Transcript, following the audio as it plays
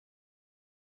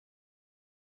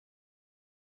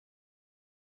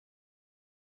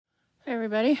Hey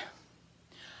everybody,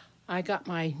 I got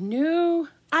my new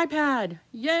iPad.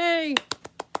 Yay!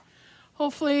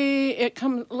 Hopefully it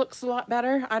looks a lot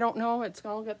better. I don't know, it's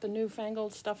all got the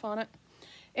newfangled stuff on it.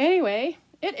 Anyway,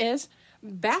 it is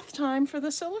bath time for the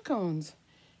Silicone'S.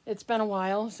 It's been a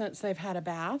while since they've had a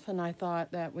bath, and I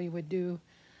thought that we would do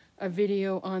a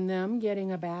video on them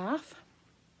getting a bath.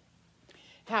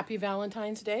 Happy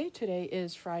Valentine's Day. Today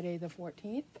is Friday the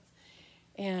 14th.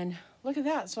 And look at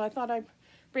that. So I thought I'd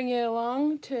bring you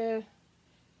along to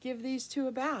give these two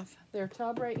a bath. Their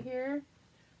tub right here.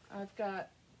 I've got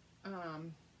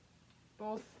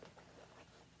both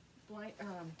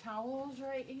towels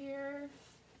right here,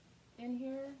 in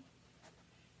here.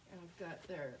 I've got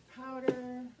their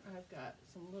powder. I've got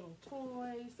some little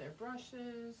toys, their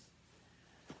brushes.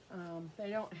 They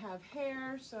don't have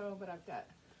hair, so, but I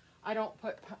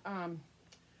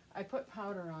put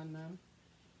powder on them.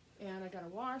 And I got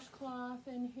a washcloth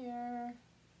in here.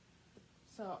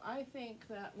 So I think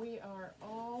that we are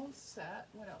all set.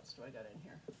 What else do I got in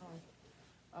here?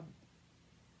 Oh,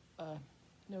 a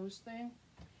nose thing.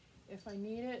 If I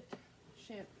need it,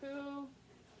 shampoo,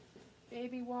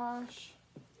 baby wash.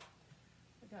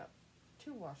 I got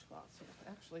 2 washcloths here.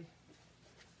 Actually,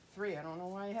 3. I don't know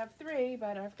why I have 3,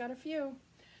 but I've got a few.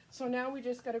 So now we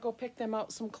just got to go pick them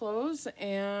out some clothes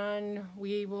and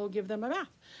we will give them a bath.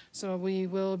 So we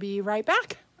will be right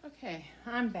back. Okay,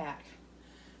 I'm back.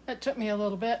 That took me a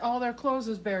little bit. All their clothes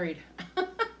is buried.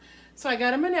 So I got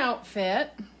them an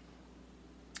outfit.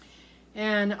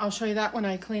 And I'll show you that when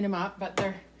I clean them up, but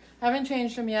I haven't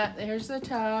changed them yet. There's the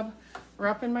tub. We're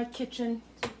up in my kitchen,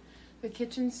 the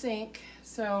kitchen sink.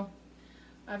 So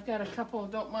I've got a couple,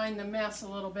 don't mind the mess a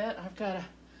little bit. I've got a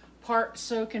part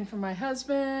soaking for my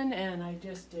husband, and I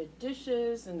just did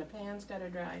dishes, and the pan's got to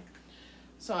dry.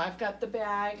 So I've got the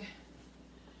bag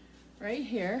right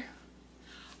here.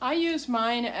 I use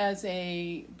mine as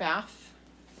a bath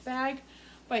bag,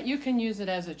 but you can use it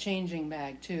as a changing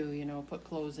bag too, you know, put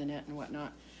clothes in it and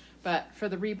whatnot. But for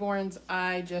the REBORNs,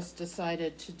 I just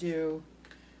decided to do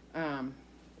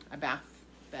a bath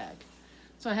bag.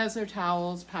 So it has their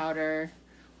towels, powder,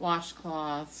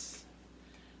 washcloths,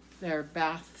 their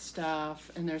bath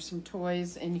stuff, and there's some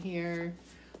toys in here,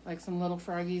 like some little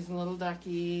froggies and little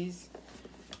duckies,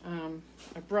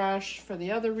 a brush for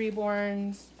the other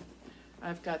REBORNs.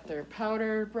 I've got their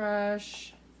powder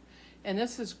brush, and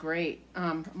this is great.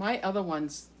 My other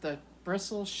ones, the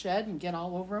bristles shed and get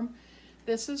all over them.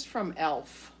 This is from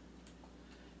Elf,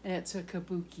 and it's a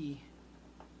kabuki.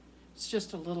 It's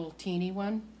just a little teeny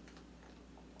one,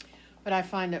 but I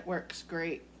find it works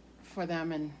great for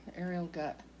them, and Ariel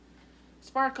got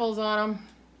sparkles on them.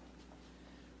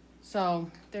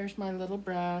 So there's my little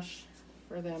brush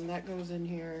for them. That goes in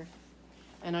here.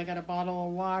 And I got a bottle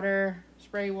of water,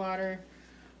 spray water,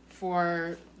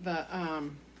 for the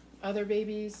other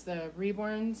babies, the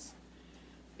REBORNs,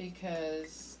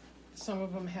 because some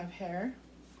of them have hair.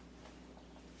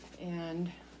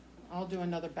 And I'll do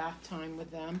another bath time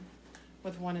with them,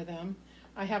 with one of them.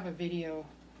 I have a video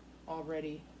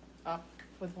already up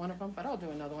with one of them, but I'll do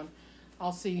another one.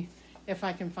 I'll see if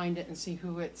I can find it and see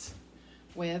who it's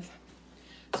with.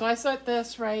 So I set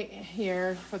this right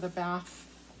here for the bath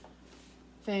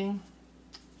thing,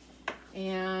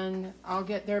 and I'll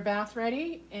get their bath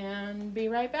ready and be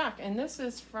right back. And this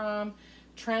is from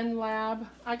Trend Lab.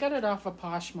 I got it off of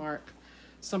Poshmark.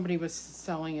 Somebody was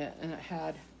selling it, and it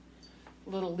had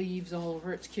little leaves all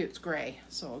over. It's cute. It's gray,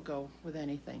 so it'll go with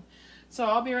anything. So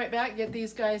I'll be right back, get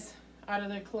these guys out of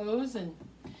their clothes and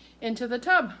into the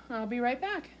tub. I'll be right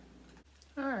back.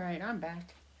 All right, I'm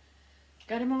back.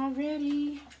 Got them all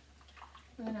ready.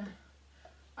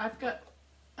 I've got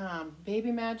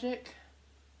Baby Magic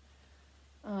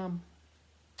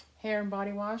hair and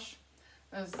body wash.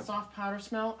 A soft powder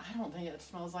smell. I don't think it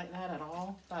smells like that at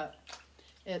all, but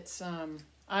it's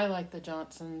I like the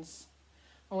Johnson's.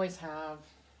 Always have,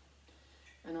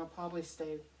 and I'll probably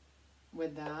stay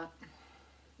with that.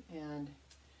 And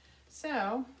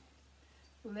so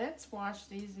let's wash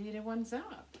these little ones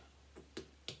up.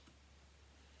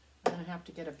 I'm gonna have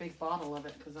to get a big bottle of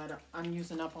it because I'm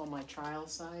using up all my trial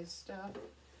size stuff,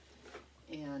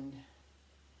 and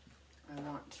I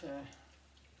want to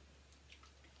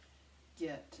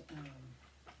get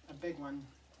a big one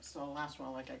so it'll last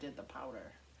well, like I did the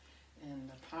powder. And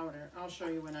the powder, I'll show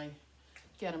you when I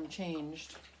get them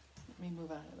changed. Let me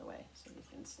move out of the way so you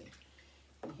can see.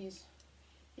 And he's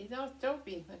all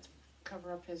dopey. Let's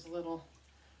cover up his little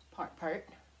part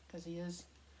because he is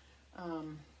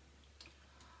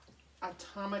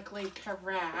atomically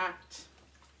correct.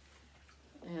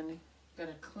 And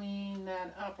gotta clean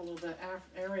that up a little bit.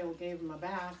 Ariel gave him a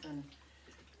bath and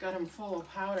got him full of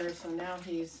powder, so now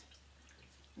he's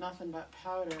nothing but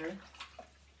powder.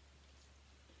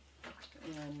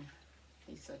 And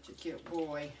he's such a cute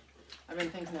boy. I've been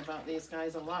thinking about these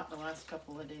guys a lot the last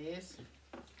couple of days.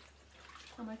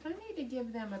 I'm like, I need to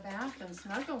give them a bath and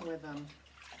snuggle with them.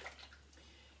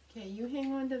 Okay, you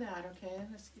hang on to that, okay?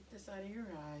 Let's get this out of your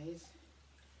eyes.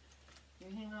 You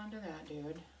hang on to that,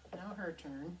 dude. Now her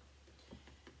turn.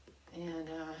 And,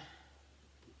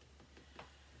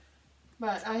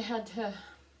 but I had to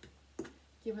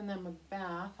giving them a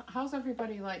bath. How's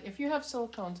everybody like? If you have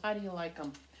silicones, how do you like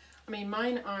them? I mean,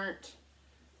 mine aren't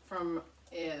from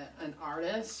an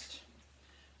artist,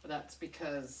 but that's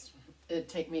because it'd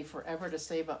take me forever to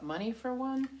save up money for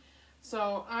one.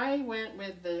 So I went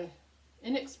with the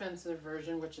inexpensive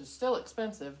version, which is still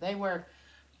expensive. They were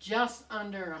just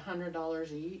under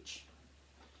 $100 each.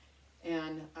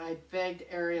 And I begged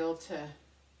Ariel to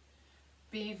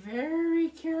be very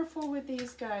careful with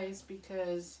these guys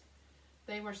because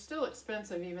they were still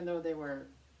expensive even though they were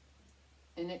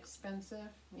inexpensive,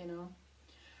 you know.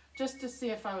 Just to see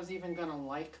if I was even gonna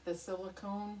like the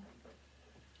silicone.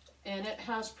 And it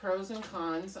has pros and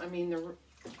cons. I mean,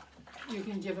 you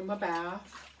can give them a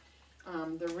bath.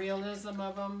 The realism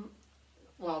of them,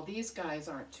 well, these guys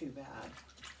aren't too bad.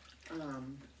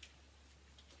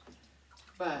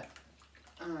 But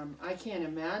I can't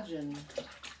imagine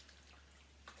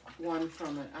one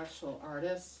from an actual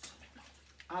artist.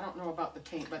 I don't know about the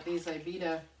paint, but these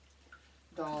Ivita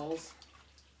dolls,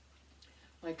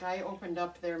 like I opened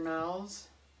up their mouths,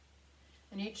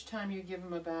 and each time you give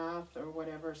them a bath or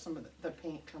whatever, some of the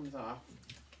paint comes off.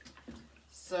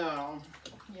 So,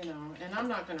 you know, and I'm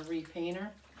not going to repaint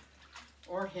her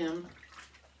or him.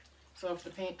 So if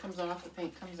the paint comes off, the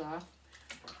paint comes off.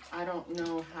 I don't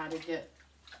know how to get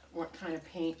what kind of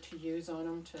paint to use on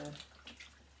them to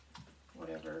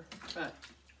whatever, but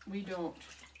we don't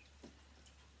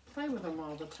play with them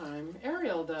all the time.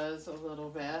 Ariel does a little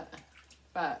bit,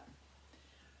 but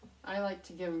I like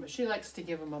to give them, she likes to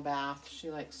give them a bath. She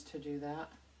likes to do that.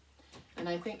 And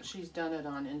I think she's done it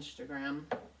on Instagram,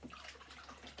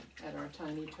 at our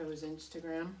Tiny Toes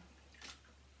Instagram.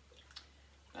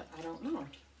 But I don't know.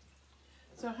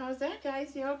 So how's that,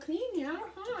 guys? You all clean now,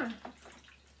 huh?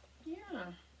 Yeah.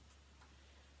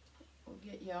 We'll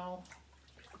get y'all.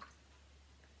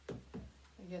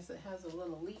 I guess it has a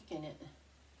little leak in it.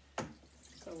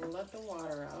 So we'll let the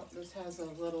water out. This has a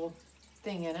little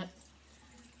thing in it.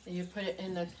 And you put it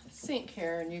in the sink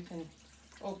here and you can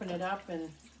open it up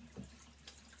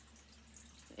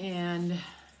and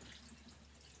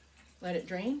let it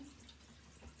drain.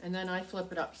 And then I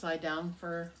flip it upside down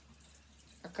for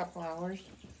a couple hours.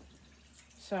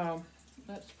 So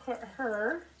let's put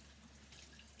her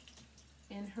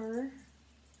in her,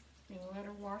 you know, let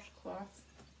her washcloth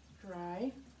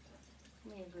dry.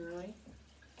 Come here, girly.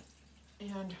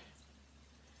 And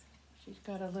she's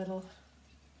got a little,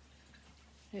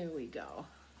 here we go.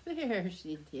 There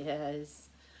she is.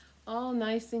 All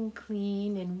nice and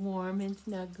clean and warm and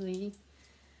snuggly.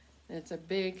 And it's a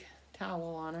big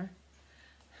towel on her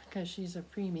because she's a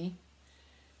preemie.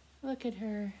 Look at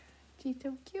her. She's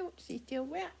so cute. She's still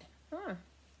wet. Huh?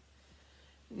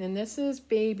 And this is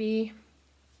baby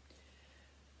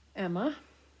Emma.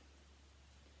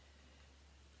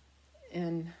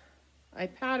 And I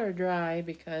pat her dry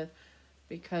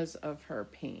because of her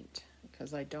paint,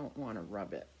 because I don't want to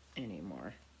rub it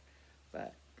anymore.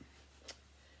 But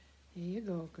here you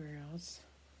go, girls.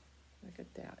 Look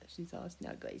at that. She's all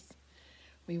snugglies.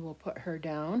 We will put her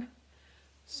down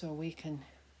so we can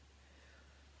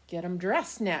get them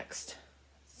dressed next.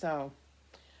 So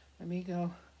let me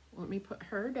go. Let me put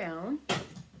her down. Just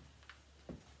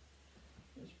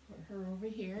put her over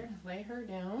here. Lay her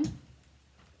down.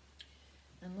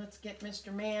 And let's get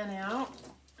Mr. Man out.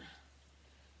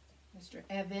 Mr.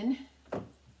 Evan.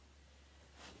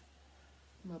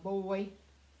 My boy.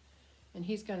 And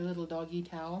he's got a little doggy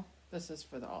towel. This is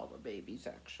for all the babies,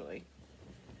 actually.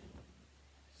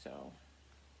 So,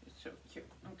 it's so cute.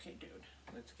 Okay, dude.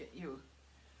 Let's get you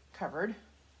covered.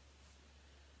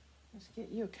 Let's get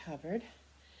you covered.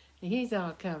 He's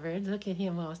all covered. Look at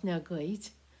him all snuggly.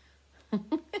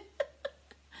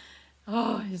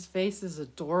 Oh, his face is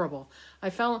adorable.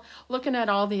 I fell looking at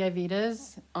all the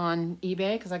Ivitas on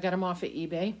eBay because I got them off of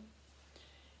eBay.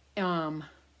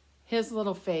 His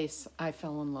little face I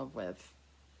fell in love with.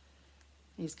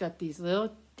 He's got these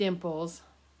little dimples.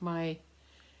 My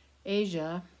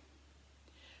Asia,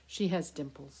 she has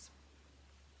dimples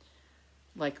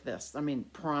like this. I mean,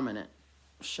 prominent,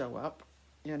 show up,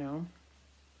 you know.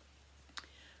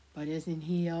 But isn't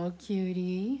he all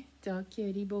cutie? It's all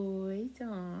cutie boys,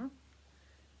 huh?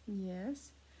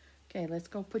 Yes. Okay, let's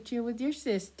go put you with your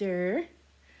sister.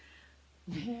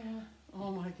 Yeah.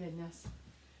 Oh my goodness.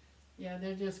 Yeah,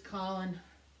 they're just calling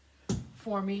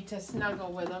for me to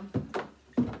snuggle with them.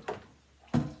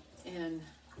 And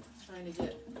trying to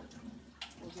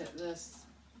we'll get this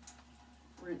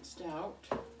rinsed out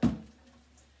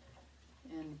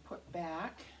and put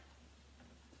back.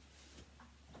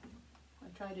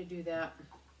 I try to do that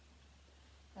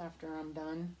after I'm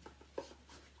done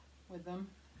with them.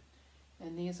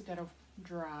 And these are gonna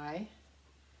dry.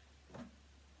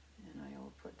 And I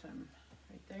will put them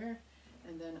right there.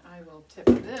 And then I will tip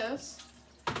this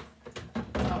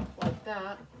up like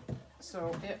that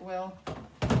so it will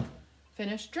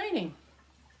finish draining.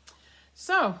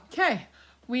 So, okay,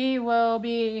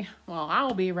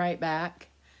 I'll be right back.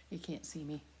 You can't see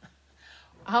me.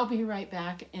 I'll be right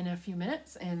back in a few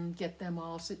minutes and get them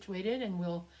all situated, and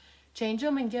we'll change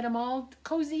them and get them all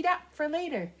cozied up for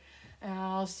later.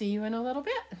 I'll see you in a little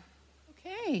bit.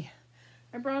 Okay,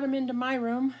 I brought them into my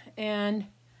room and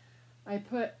I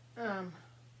put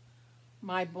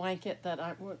my blanket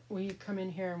that we come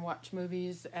in here and watch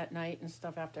movies at night and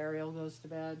stuff after Ariel goes to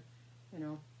bed, you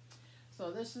know. So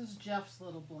this is Jeff's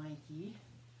little blankie,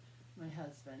 my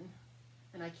husband,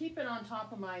 and I keep it on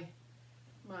top of my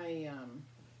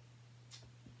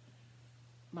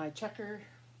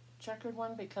checkered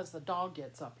one because the dog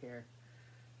gets up here.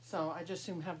 So I just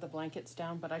soon have the blankets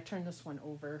down, but I turn this one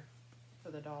over for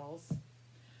the dolls.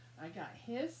 I got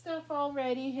his stuff all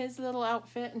ready, his little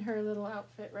outfit and her little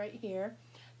outfit right here.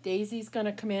 Daisy's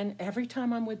gonna come in every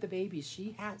time I'm with the babies.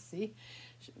 She's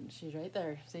right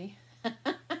there, see?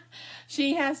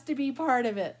 She has to be part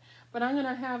of it. But I'm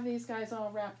gonna have these guys all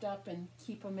wrapped up and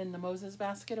keep them in the Moses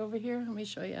basket over here. Let me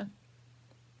show you.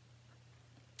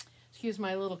 Excuse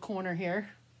my little corner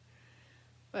here.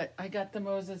 But I got the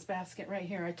Moses basket right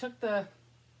here. I took the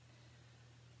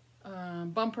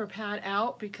bumper pad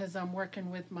out because I'm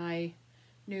working with my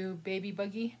new baby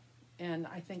buggy, and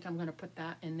I think I'm going to put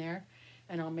that in there,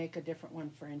 and I'll make a different one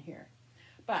for in here.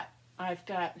 But I've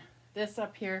got this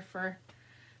up here for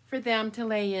them to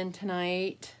lay in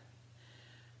tonight.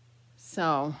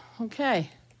 So, okay,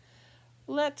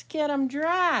 let's get them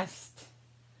dressed.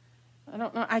 I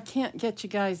don't know, I can't get you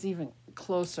guys even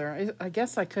closer. I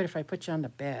guess I could if I put you on the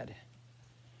bed.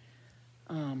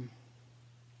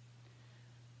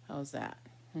 How's that?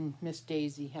 And Miss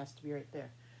Daisy has to be right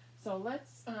there. So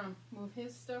let's move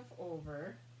his stuff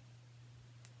over.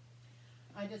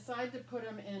 I decided to put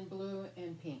him in blue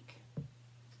and pink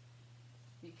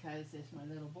because it's my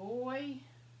little boy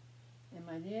and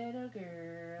my little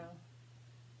girl.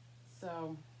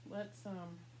 So let's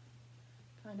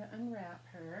kind of unwrap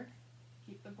her.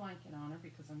 Keep the blanket on her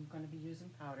because I'm going to be using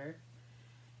powder.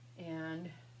 And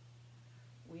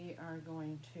we are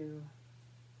going to,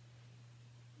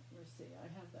 let's see, I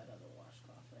have that other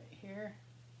washcloth right here.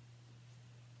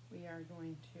 We are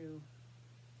going to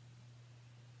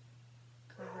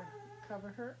cover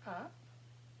her up.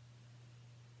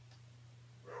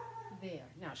 There.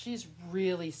 Now she's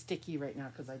really sticky right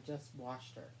now because I just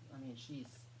washed her. I mean, she's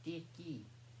sticky.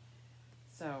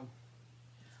 So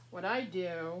what I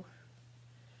do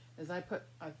is I put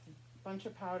a bunch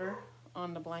of powder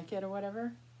on the blanket or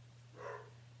whatever.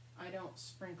 I don't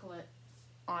sprinkle it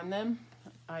on them.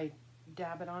 I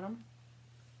dab it on them.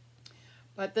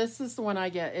 But this is the one I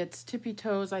get. It's Tippy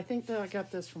Toes. I think that I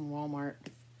got this from Walmart.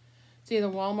 It's either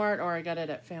Walmart or I got it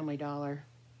at Family Dollar.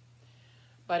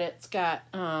 But it's got,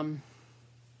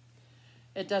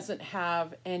 it doesn't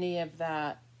have any of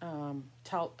that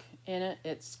talc in it.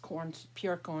 It's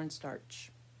pure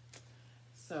cornstarch.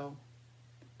 So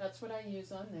that's what I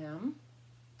use on them.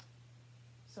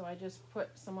 So I just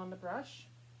put some on the brush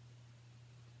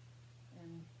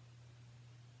and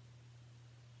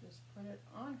just put it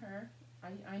on her.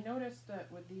 I noticed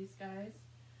that with these guys,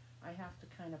 I have to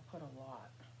kind of put a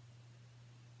lot.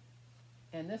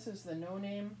 And this is the No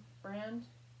Name brand.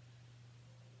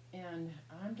 And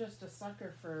I'm just a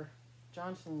sucker for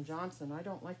Johnson & Johnson. I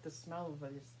don't like the smell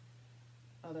of these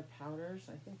other powders.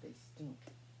 I think they stink.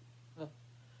 Ugh.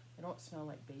 They don't smell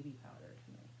like baby powder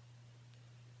to me.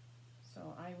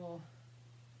 So I will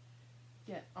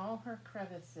get all her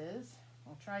crevices.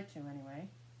 I'll try to anyway.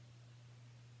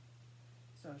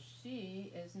 So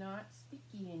she is not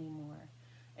sticky anymore.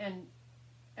 And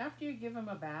after you give them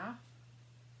a bath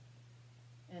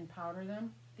and powder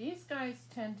them, these guys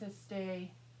tend to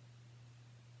stay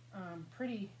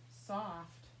pretty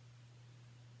soft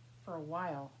for a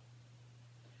while.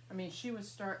 I mean, she was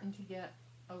starting to get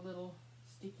a little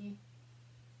sticky,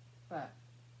 but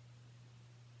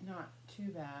not too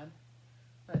bad.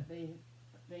 But they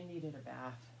needed a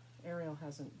bath. Ariel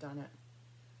hasn't done it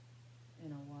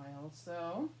in a while.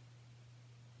 So,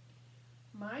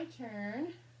 my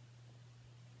turn.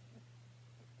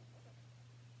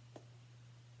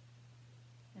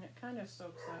 And it kind of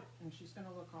soaks up, and she's going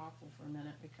to look awful for a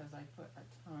minute because I put a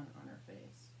ton on her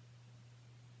face.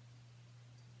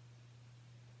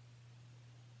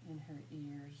 In her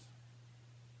ears.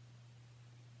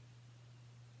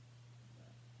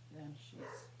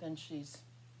 Then she's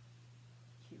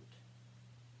cute.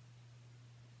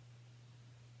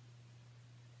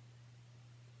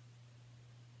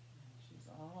 And she's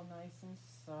all nice and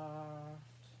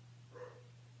soft.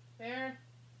 There.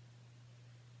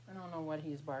 I don't know what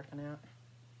he's barking at.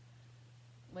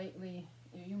 Lately,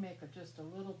 you make just a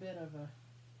little bit of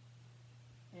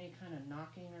any kind of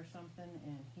knocking or something,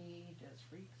 and he just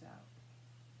freaks out.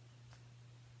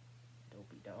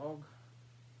 Dopey dog.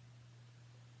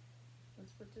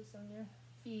 Let's put this on there.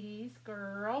 Feeties,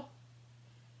 girl.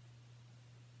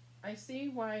 I see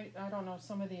why, I don't know,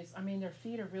 some of these, I mean, their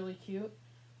feet are really cute,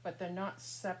 but they're not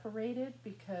separated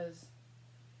because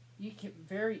you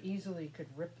very easily could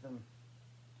rip them.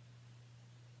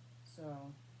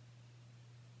 So,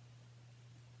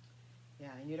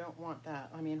 yeah, you don't want that.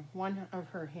 I mean, one of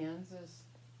her hands is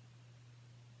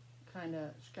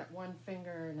she's got one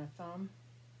finger and a thumb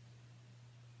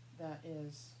that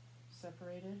is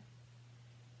separated.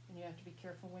 And you have to be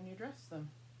careful when you dress them,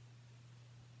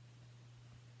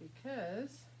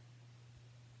 because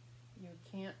you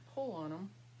can't pull on them.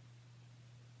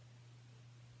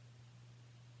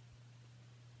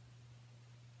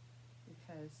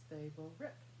 Because they will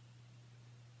rip.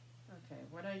 Okay,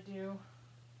 what I do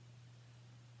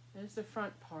is the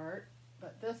front part,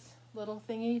 but this little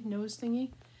thingy, nose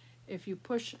thingy, if you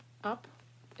push up,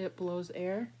 it blows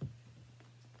air.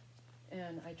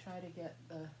 And I try to get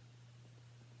the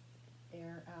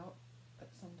air out, but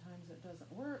sometimes it doesn't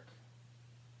work,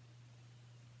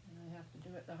 and I have to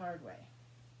do it the hard way.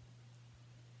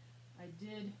 I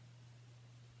did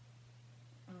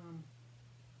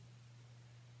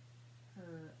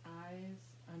her eyes.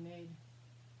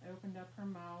 I opened up her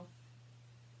mouth,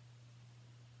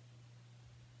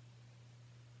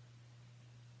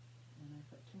 and I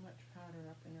put too much powder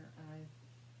up in her eye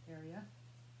area,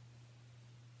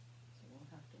 so we'll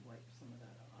have to wipe some of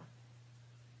that off.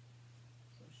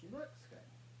 She looks good.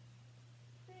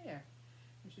 There.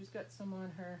 And she's got some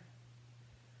on her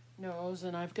nose,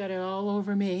 and I've got it all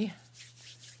over me,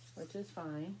 which is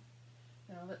fine.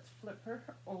 Now let's flip her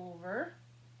over.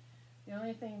 The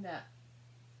only thing that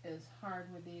is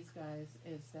hard with these guys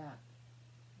is that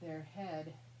their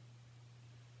head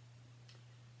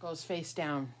goes face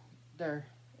down.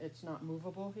 It's not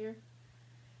movable here,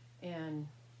 and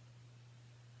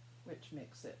which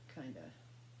makes it kind of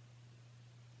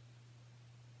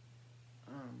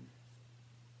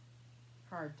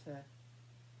hard to,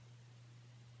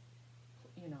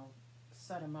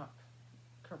 set them up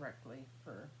correctly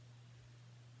for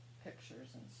pictures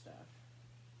and stuff.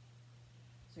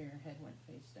 So your head went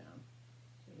face down.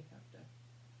 So you have to.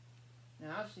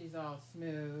 Now she's all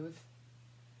smooth.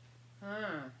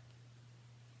 Huh.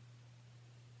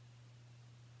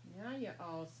 Now you're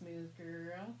all smooth,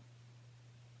 girl.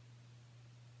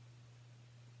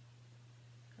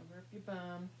 Cover up your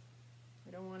bum.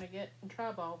 We don't want to get in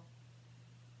trouble.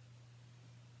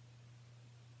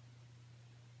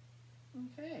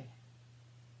 Okay.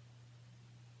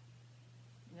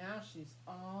 Now she's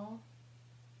all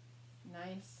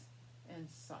nice and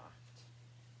soft.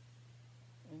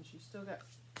 And she's going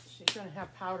to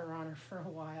have powder on her for a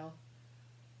while.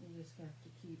 You just have to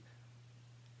keep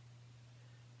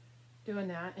doing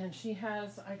that. And she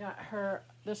has, I got her,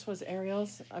 this was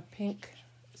Ariel's, a pink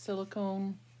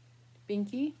silicone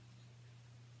binky.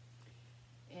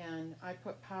 And I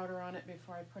put powder on it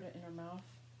before I put it in her mouth.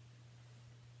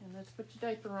 And let's put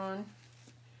your diaper on.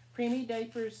 Preemie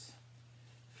diapers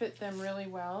fit them really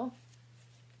well.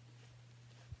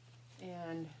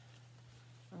 And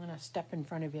I'm going to step in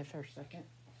front of you for a second.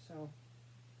 So,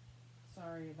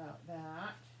 sorry about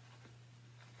that.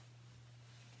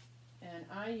 And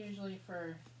I usually,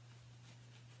 for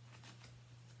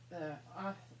the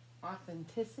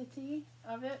authenticity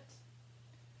of it,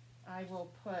 I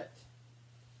will put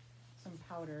some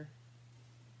powder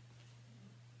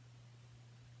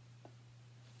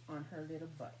on her little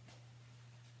butt.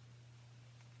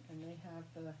 And they have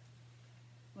the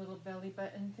little belly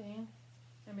button thing.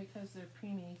 And because they're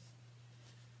preemies,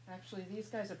 actually these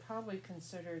guys are probably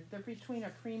considered, they're between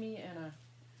a preemie and a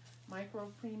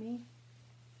micro preemie.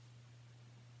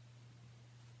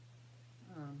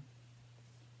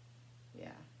 Yeah,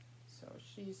 so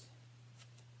she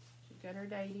got her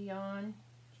diety on,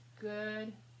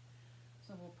 good.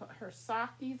 So we'll put her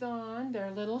sockies on.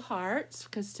 They're little hearts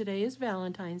because today is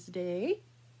Valentine's Day.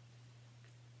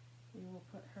 We will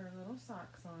put her little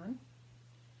socks on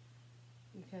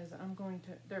because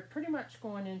they're pretty much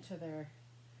going into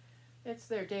it's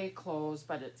their day clothes,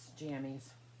 but it's jammies.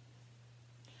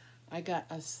 I got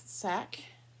a sack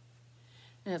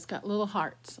and it's got little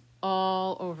hearts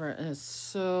all over it, and it's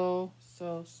so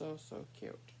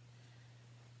cute.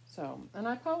 So, and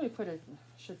I probably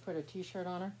should put a t-shirt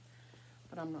on her,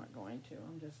 but I'm not going to.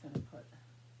 I'm just going to put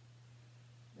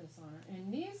this on her.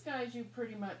 And these guys you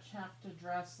pretty much have to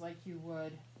dress like you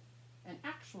would an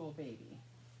actual baby,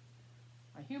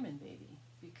 a human baby,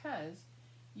 because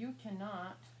you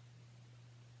cannot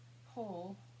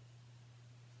pull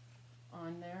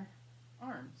on their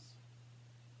arms.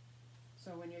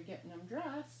 So when you're getting them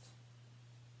dressed,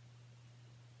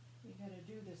 you got to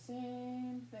do the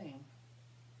same thing.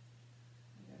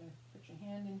 You got to put your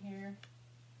hand in here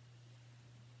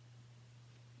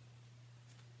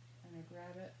and I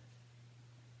grab it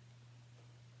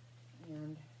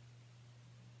and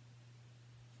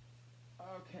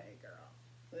okay, girl,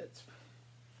 let's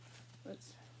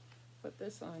put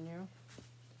this on you.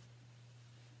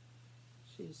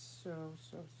 She's so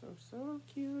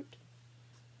cute.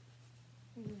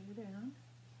 Lay her down.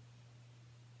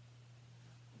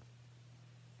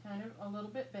 Kind of a little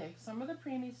bit big. Some of the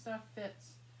preemie stuff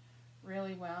fits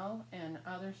really well and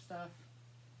other stuff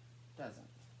doesn't.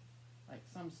 Like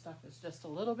some stuff is just a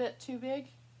little bit too big.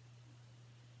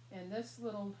 And this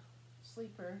little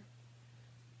sleep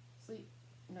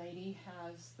nightie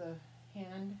has the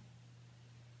hand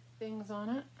things on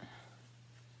it.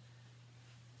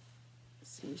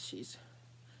 See,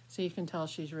 so you can tell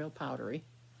she's real powdery.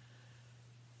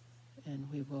 And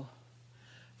we will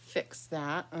fix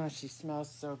that. Oh, she smells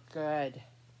so good.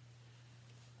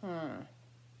 Ah.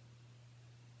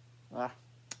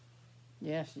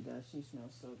 Yeah, she does. She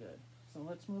smells so good. So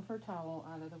let's move her towel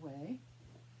out of the way.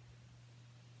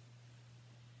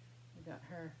 We got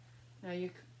her. Now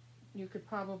you could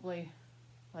probably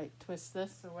like twist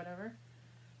this or whatever,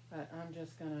 but I'm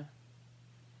just gonna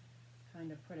kind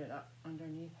of put it up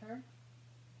underneath her.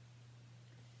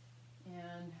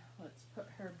 And let's put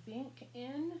her bink in.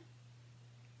 And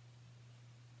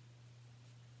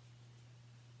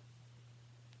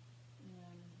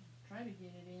try to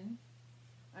get it in.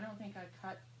 I don't think I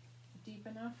cut deep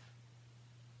enough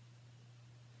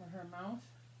for her mouth.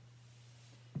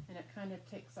 And it kind of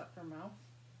takes up her mouth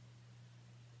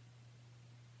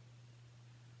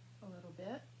a little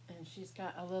bit. And she's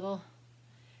got a little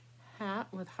hat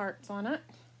with hearts on it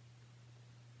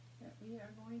that we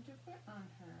are going to put on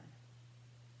her.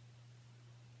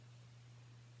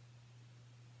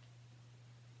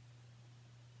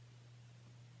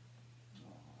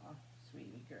 Aw,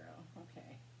 sweetie girl.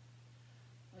 Okay.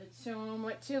 Let's show them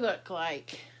what you look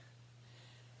like.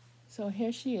 So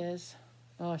here she is.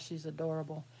 Oh, she's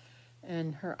adorable.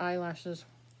 And her eyelashes,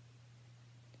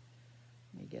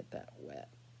 let me get that wet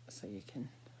so you can,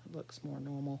 it looks more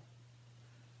normal.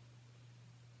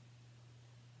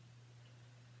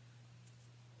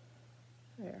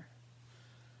 There.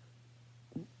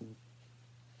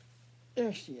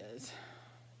 There she is.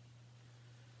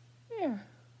 There.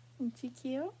 Isn't she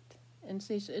cute? And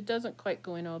see, it doesn't quite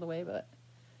go in all the way, but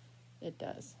it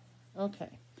does.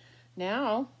 Okay.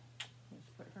 Now, let's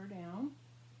put her down.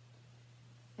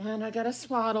 And I got a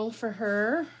swaddle for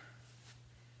her.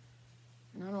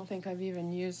 And I don't think I've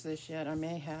even used this yet. I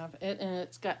may have. And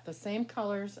it's got the same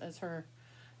colors as her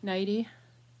nightie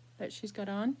that she's got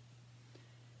on.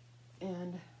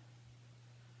 And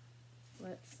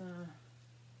let's,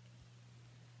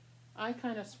 I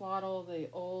kind of swaddle the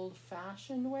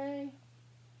old-fashioned way.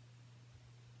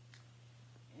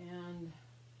 And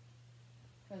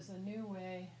because the new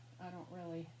way, I don't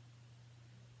really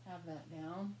have that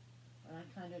down. But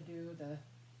I kind of do the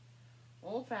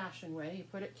old-fashioned way. You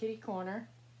put it kitty corner.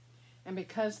 And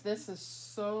because this is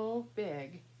so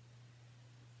big,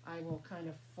 I will kind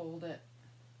of fold it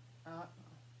up.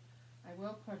 I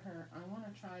will put her, I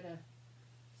want to try to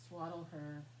swaddle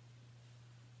her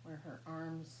where her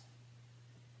arms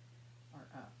are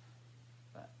up.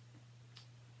 But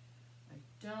I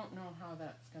don't know how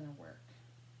that's going to work.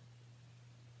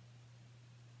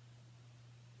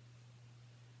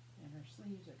 And her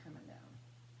sleeves are coming down.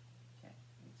 Okay,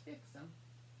 let's fix them.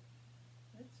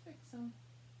 Let's fix them.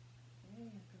 There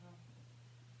you go.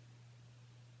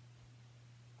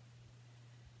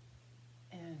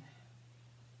 And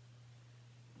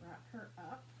wrap her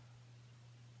up.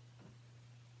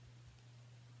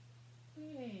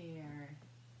 There.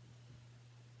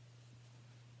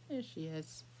 There she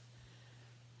is.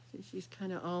 See, she's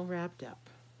kind of all wrapped up.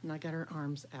 And I got her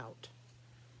arms out.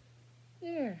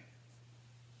 There.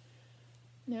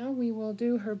 Now we will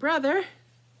do her brother.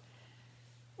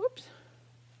 Whoops.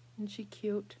 Isn't she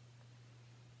cute?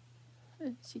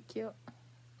 Isn't she cute?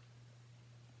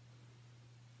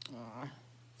 Aw,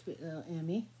 sweet little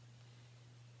Emmy.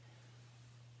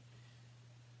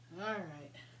 All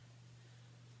right.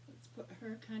 Let's put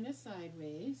her kind of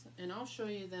sideways, and I'll show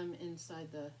you them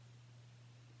inside the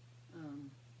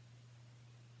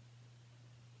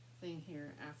thing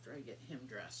here after I get him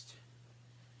dressed.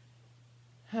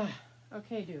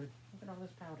 Okay, dude. Look at all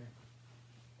this powder.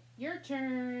 Your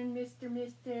turn,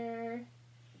 Mister.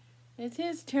 It's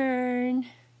his turn.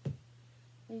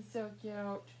 He's so cute.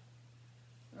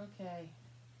 Okay.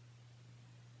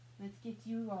 Let's get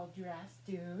you all dressed,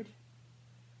 dude.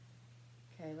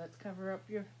 Okay, let's cover up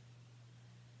your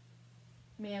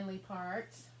manly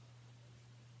parts.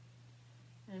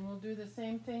 And we'll do the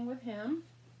same thing with him.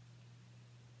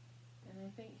 And I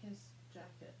think his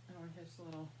jacket, or his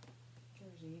little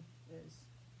jersey is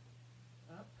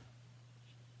up.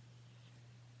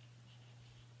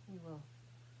 We will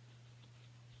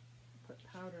put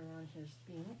powder on his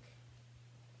beak.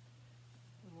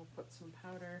 And we'll put some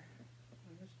powder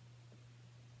on this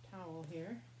towel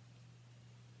here.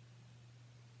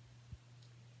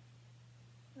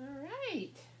 All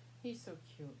right. He's so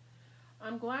cute.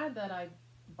 I'm glad that I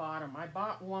bought him. I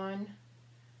bought one,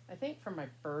 I think, for my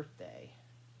birthday.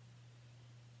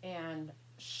 And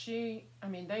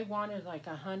they wanted like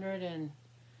 100 and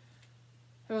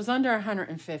it was under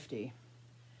 150.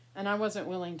 And I wasn't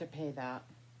willing to pay that.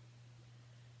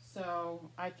 So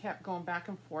I kept going back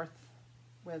and forth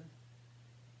with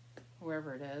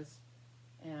whoever it is.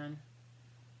 And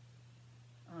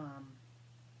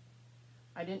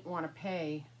I didn't want to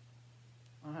pay,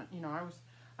 I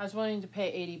was willing to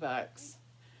pay $80.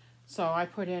 So I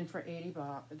put in for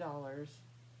 $80.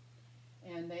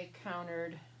 And they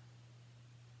countered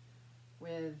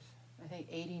with, I think,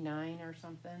 89 or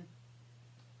something.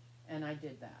 And I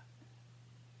did that.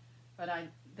 But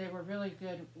they were really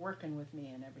good working with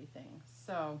me and everything.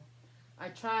 So I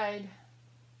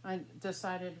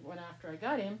decided after I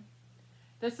got him,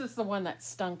 this is the one that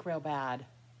stunk real bad.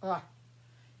 Ugh.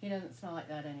 He doesn't smell like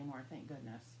that anymore, thank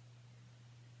goodness.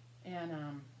 And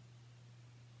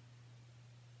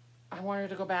I wanted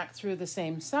to go back through the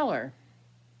same seller.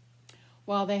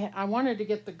 Well, I wanted to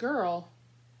get the girl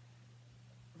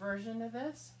version of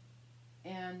this,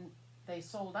 and they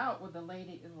sold out with the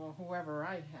lady, well, whoever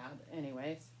I had,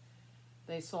 anyways.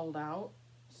 They sold out,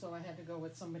 so I had to go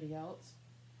with somebody else.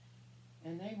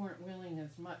 And they weren't willing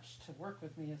as much to work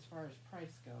with me as far as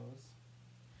price goes.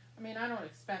 I mean, I don't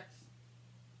expect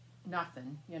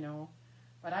nothing,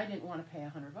 but I didn't want to pay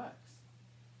 $100.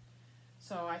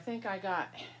 So I think I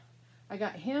got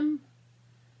him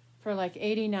for like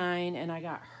 89, and I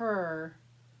got her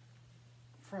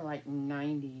for like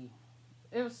 90.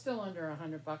 It was still under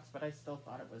 $100, but I still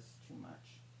thought it was too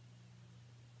much.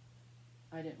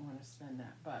 I didn't want to spend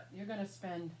that, but you're going to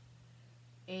spend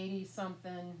 80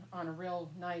 something on a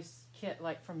real nice kit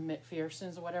like from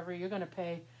McPherson's or whatever. You're going to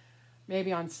pay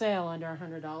maybe on sale under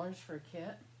 $100 for a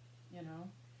kit,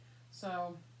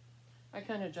 So I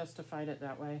kind of justified it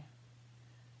that way.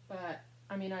 But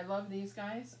I mean, I love these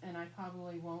guys, and I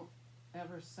probably won't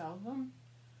ever sell them,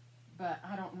 but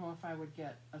I don't know if I would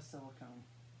get a silicone.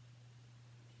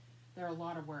 They're a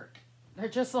lot of work. They're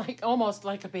just almost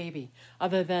like a baby,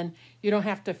 other than you don't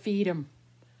have to feed them,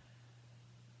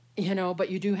 but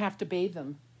you do have to bathe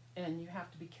them, and you have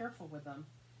to be careful with them.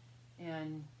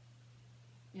 And,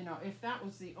 if that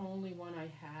was the only one I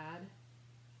had,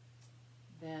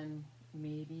 then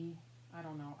maybe, I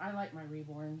don't know. I like my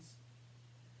REBORNs.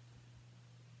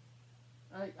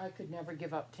 I could never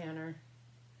give up Tanner.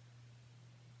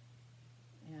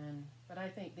 But I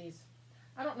think these,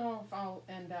 I don't know if I'll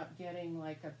end up getting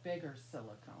like a bigger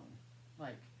silicone.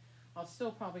 I'll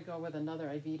still probably go with another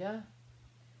Avita.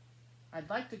 I'd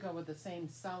like to go with the same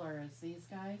seller as these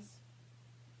guys.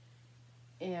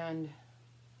 And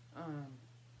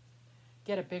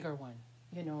get a bigger one,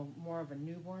 more of a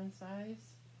newborn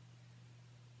size.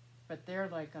 But they're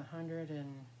like 100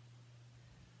 and,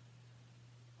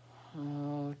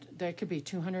 they could be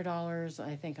 $200,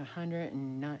 I think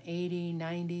 180,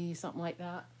 90, something like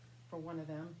that for one of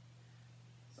them.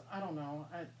 So I don't know.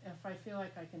 If I feel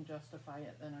like I can justify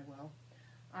it, then I will.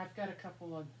 I've got a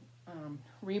couple of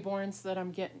REBORNs that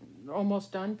I'm getting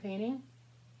almost done painting.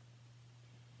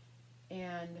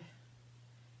 And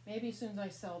maybe as soon as I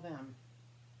sell them,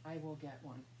 I will get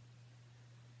one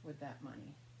with that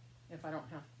money. If I don't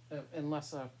have,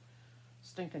 unless a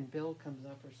stinking bill comes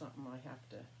up or something, I have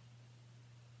to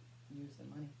use the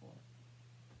money for it.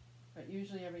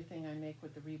 usually everything I make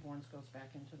with the Reborns goes back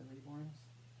into the Reborns.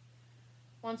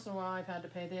 Once in a while I've had to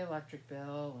pay the electric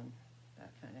bill and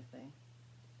that kind of thing.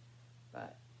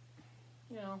 But,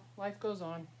 you know, life goes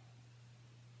on.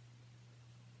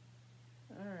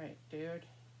 Alright, dude.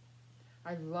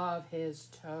 I love his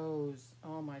toes.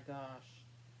 Oh my gosh.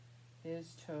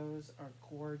 His toes are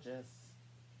gorgeous.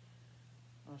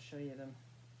 I'll show you them.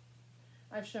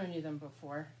 I've shown you them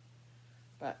before.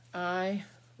 But I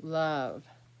love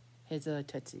his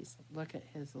tootsies. Look at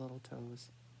his little toes.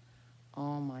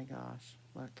 Oh my gosh.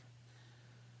 Look.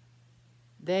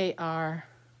 They are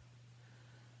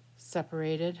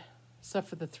separated. Except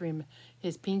for the three.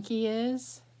 His pinky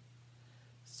is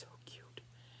so cute.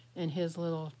 And his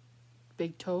little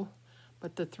big toe.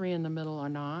 But the three in the middle are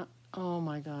not. Oh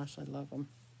my gosh, I love them.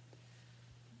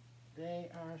 They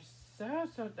are so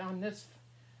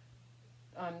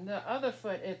on the other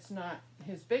foot, it's not,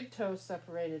 his big toe's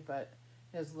separated, but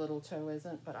his little toe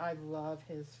isn't. But I love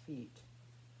his feet.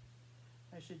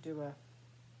 I should do a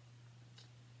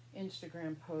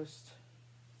Instagram post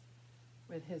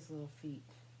with his little feet.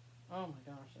 Oh my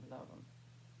gosh, I love him.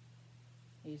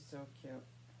 He's so cute.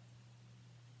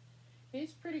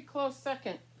 He's pretty close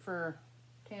second for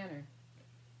Tanner.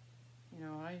 You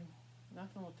know,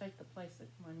 nothing will take the place of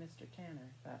my Mr. Tanner,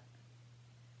 but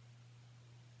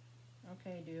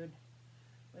okay, dude,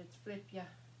 let's flip ya.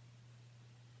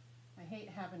 I hate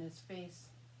having his face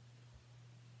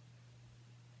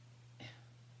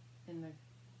in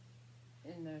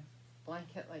the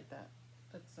blanket like that.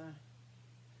 Let's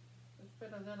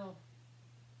put a little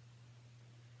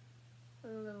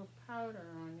powder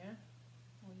on ya.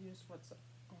 We'll use what's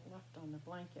left on the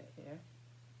blanket here.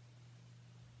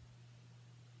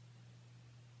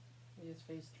 See his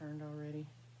face turned already.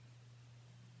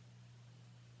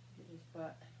 Get his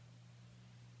butt.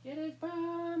 Get his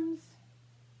bums.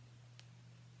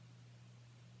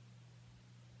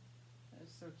 That was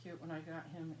so cute when I got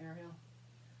him. Ariel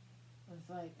was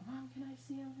like, Mom, can I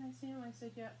see him? Can I see him? I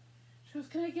said, yeah. She goes,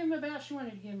 can I give him a bath? She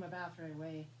wanted to give him a bath right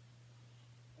away.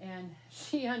 And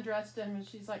she undressed him and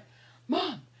she's like,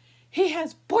 Mom, he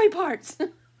has boy parts.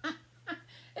 It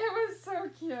was so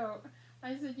cute.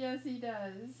 I said, yes, he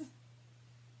does.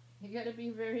 You got to be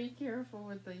very careful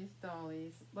with these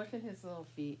dollies. Look at his little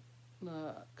feet.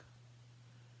 Look.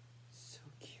 So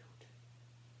cute.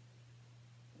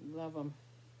 Love him.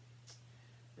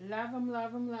 Love him,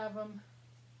 love him, love him.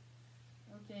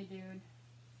 Okay, dude.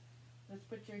 Let's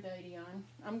put your diaper on.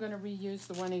 I'm going to reuse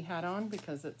the one he had on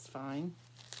because it's fine.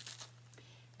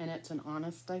 And it's an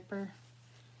honest diaper.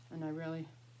 And I really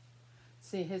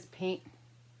see his paint.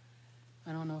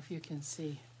 I don't know if you can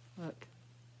see. Look.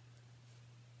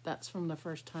 That's from the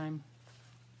first time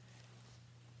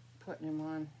putting him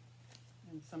on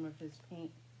and some of his paint.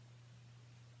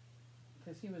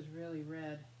 Because he was really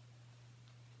red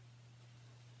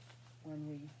when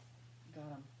we got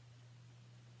him.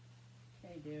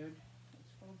 Okay, dude.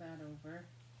 Let's fold that over.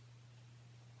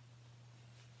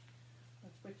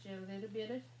 Let's put you a little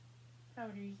bit of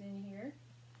powders in here.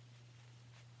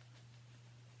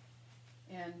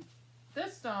 And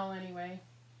this doll, anyway,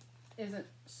 isn't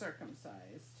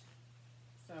circumcised.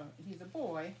 So he's a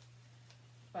boy,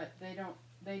 but they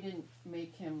didn't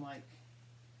make him like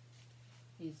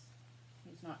he's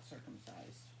not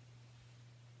circumcised.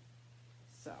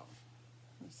 So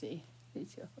let's see.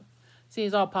 See,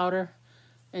 he's all powder,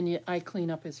 and I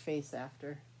clean up his face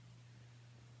after.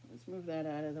 Let's move that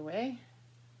out of the way,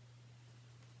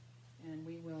 and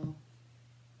we will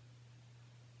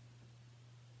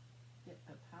get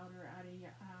the powder out of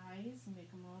your eyes and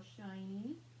make them all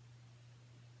shiny.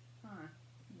 Huh?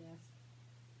 Yes.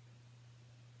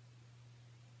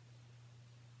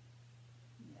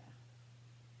 Yeah.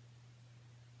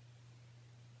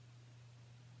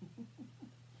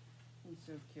 He's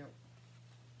so cute.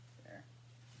 There.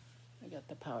 I got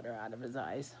the powder out of his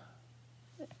eyes.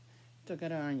 Still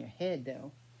got it on your head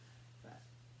though. But,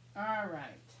 all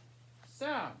right.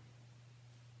 So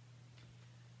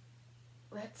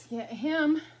let's get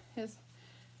him his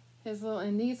little,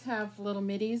 and these have little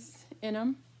middies in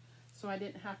them, so I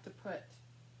didn't have to put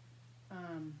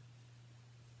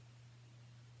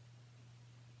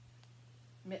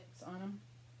mitts on them.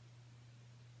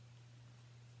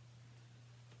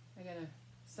 I gotta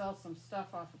sell some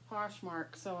stuff off of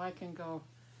Poshmark so I can go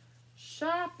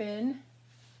shopping.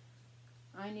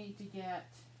 I need to get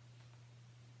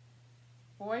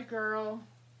boy girl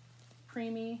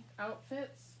preemie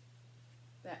outfits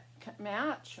that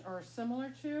match or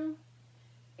similar to,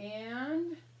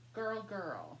 and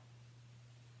girl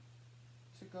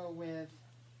to go with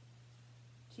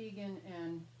Tegan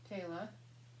and Taylor,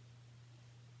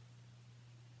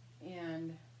 and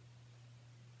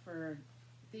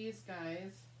these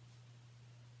guys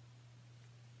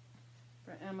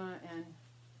for Emma and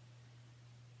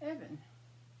Evan.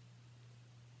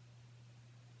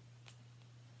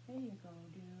 There you go,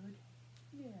 dude.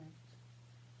 Yes.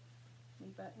 We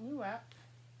button you up.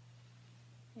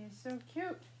 He's so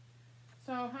cute.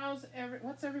 So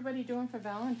what's everybody doing for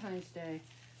Valentine's Day?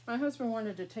 My husband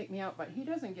wanted to take me out, but he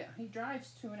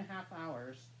drives 2.5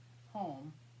 hours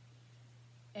home.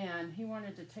 And he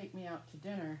wanted to take me out to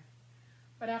dinner.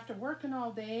 But after working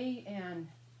all day and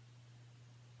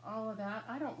all of that,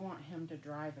 I don't want him to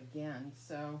drive again.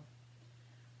 So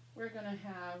we're going to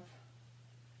have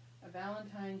a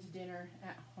Valentine's dinner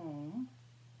at home.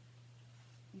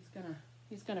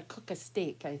 He's gonna cook a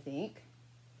steak, I think.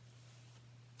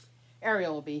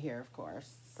 Ariel will be here, of course.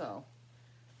 So,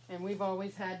 and we've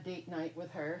always had date night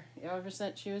with her ever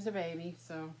since she was a baby.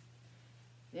 So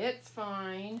it's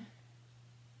fine.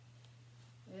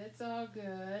 It's all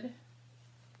good.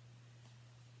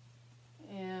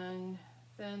 And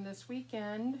then this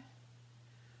weekend,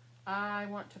 I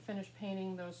want to finish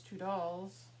painting those 2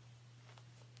 dolls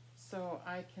so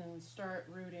I can start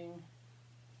rooting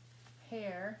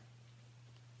hair.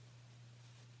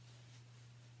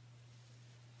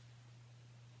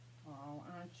 Oh,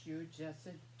 aren't you just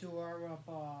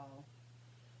adorable?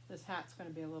 This hat's going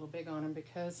to be a little big on him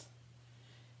because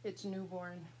it's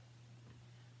newborn.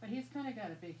 But he's kind of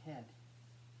got a big head.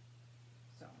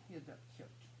 So, he's a cute.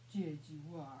 Yes,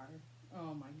 you are.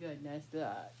 Oh my goodness,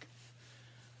 look.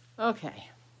 Okay.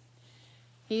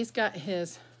 He's got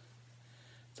it's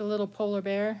a little polar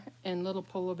bear and little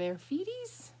polar bear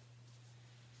feeties.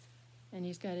 And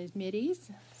he's got his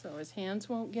middies, so his hands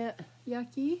won't get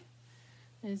yucky.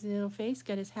 His little face,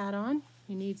 got his hat on.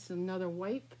 He needs another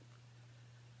wipe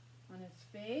on his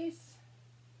face.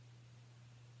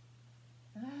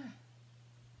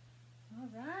 All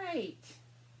right.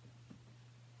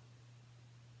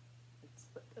 Let's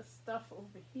put this stuff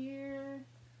over here.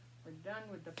 We're done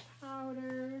with the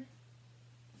powder.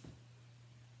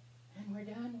 And we're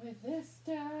done with this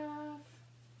stuff.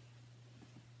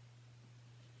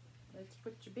 Let's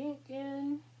put your ink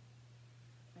in.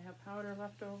 I have powder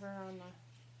left over on the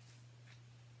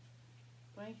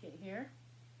blanket here.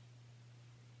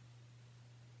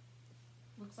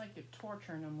 Looks like you're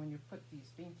torturing them when you put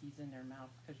these binkies in their mouth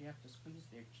because you have to squeeze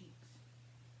their cheeks.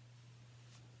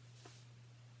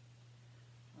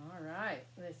 All right,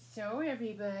 let's show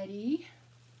everybody.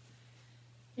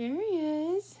 There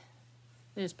he is.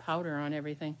 There's powder on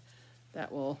everything.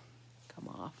 That will come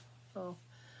off. So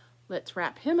let's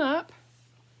wrap him up.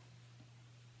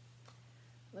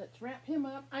 Let's wrap him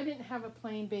up. I didn't have a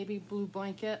plain baby blue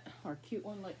blanket or cute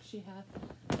one like she had.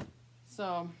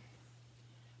 So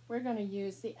we're going to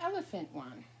use the elephant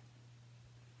one.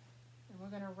 And we're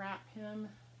going to wrap him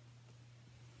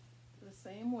the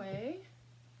same way.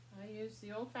 I use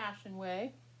the old-fashioned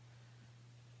way.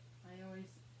 I always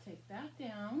take that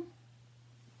down.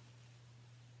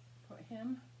 Put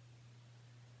him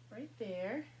right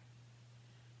there.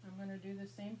 I'm going to do the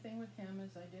same thing with him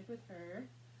as I did with her.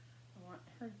 I want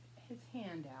his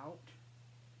hand out.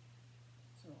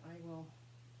 So I will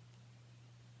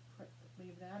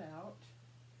leave that out.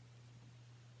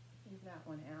 Leave that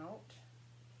one out.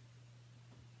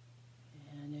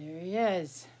 And there he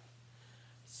is.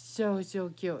 So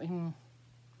cute. And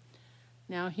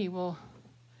now he will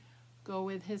go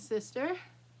with his sister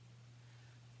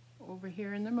over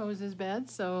here in the Moses bed.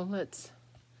 So let's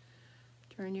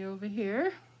turn you over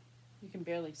here. You can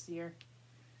barely see her.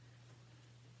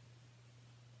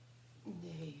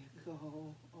 There you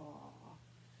go. Aww.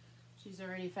 She's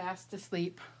already fast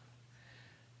asleep.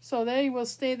 So they will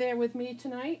stay there with me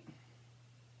tonight.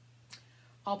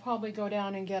 I'll probably go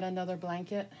down and get another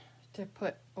blanket to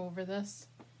put over this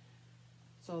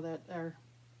so that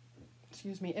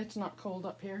it's not cold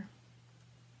up here.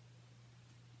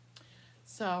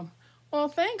 So, well,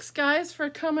 thanks guys for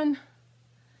coming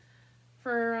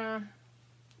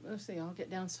let's see, I'll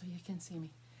get down so you can see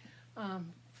me.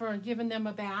 For giving them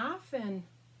a bath, and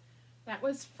that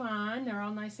was fun. They're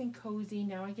all nice and cozy.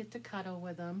 Now I get to cuddle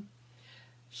with them.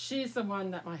 She's the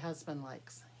one that my husband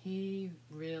likes. He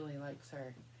really likes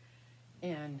her.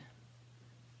 And,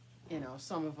 you know,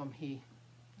 some of them he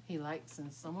likes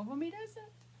and some of them he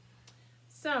doesn't.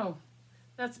 So,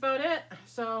 that's about it.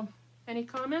 So, any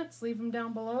comments, leave them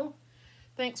down below.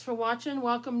 Thanks for watching.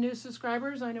 Welcome new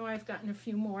subscribers. I know I've gotten a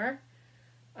few more.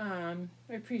 I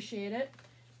appreciate it.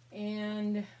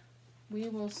 And we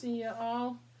will see you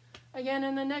all again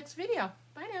in the next video.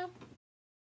 Bye now.